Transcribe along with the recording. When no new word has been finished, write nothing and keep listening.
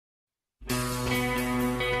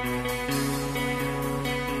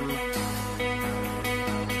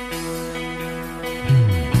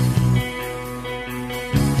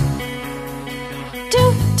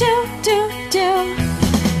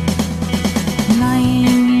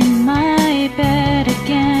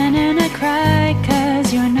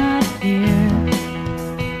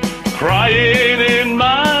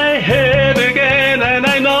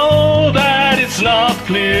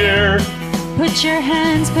Put your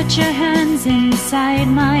hands inside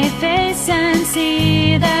my face and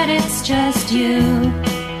see that it's just you.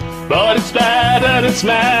 But it's bad and it's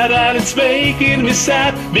mad and it's making me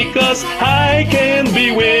sad, because I can't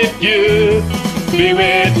be with you. Be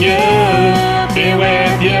with you, be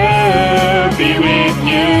with you, be with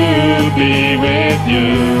you, be with you,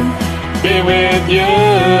 be with you,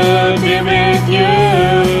 be with you.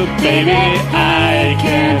 Baby, I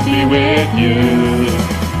can't be with you.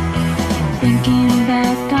 Thinking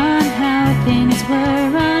back on how things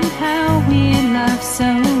were, on how we loved so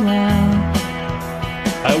well.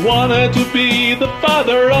 I wanted to be the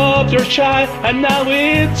father of your child, and now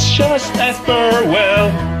it's just as farewell.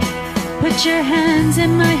 Put your hands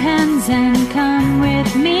in my hands and come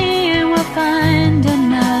with me, and we'll find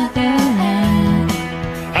another land.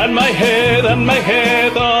 And my head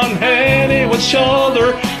on anyone's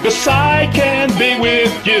shoulder, 'cause I can't be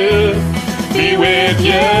with you. Be with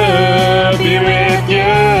you, be with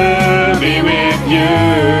you, be with you,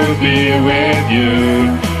 be with you,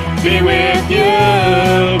 be with you,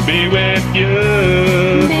 be with you.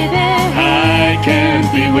 Baby, I can't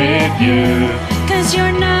be with you. 'Cause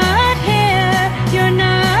you're not here, you're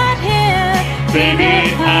not here. Baby,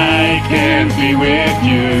 I can't be with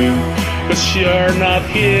you. 'Cause you're not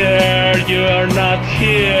here, you're not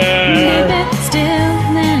here. Baby, still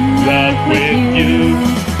in love with you.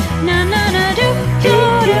 Na na na do do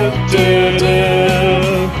do do do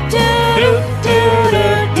do do do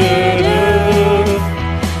do do.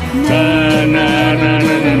 Na na na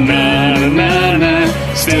na na na na na.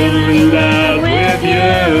 Still in love with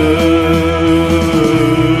you.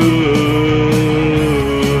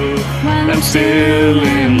 I'm still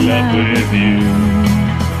in love with you.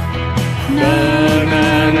 Na na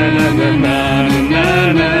na na na na na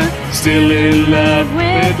na. Still in love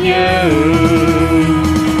with you.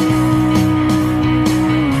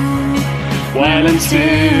 While I'm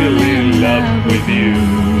still in love with you.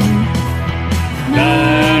 Na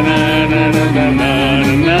na na na na na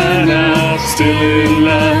na na. Still in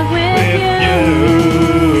love with you.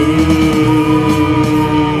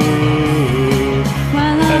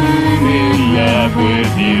 While I'm in love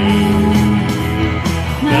with you.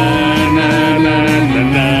 Na na na na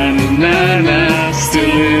na na na.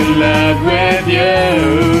 Still in love with you.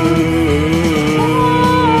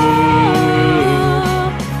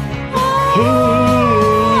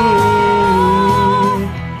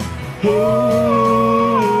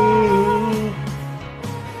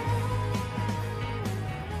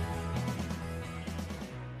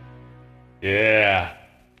 Yeah,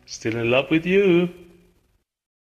 still in love with you.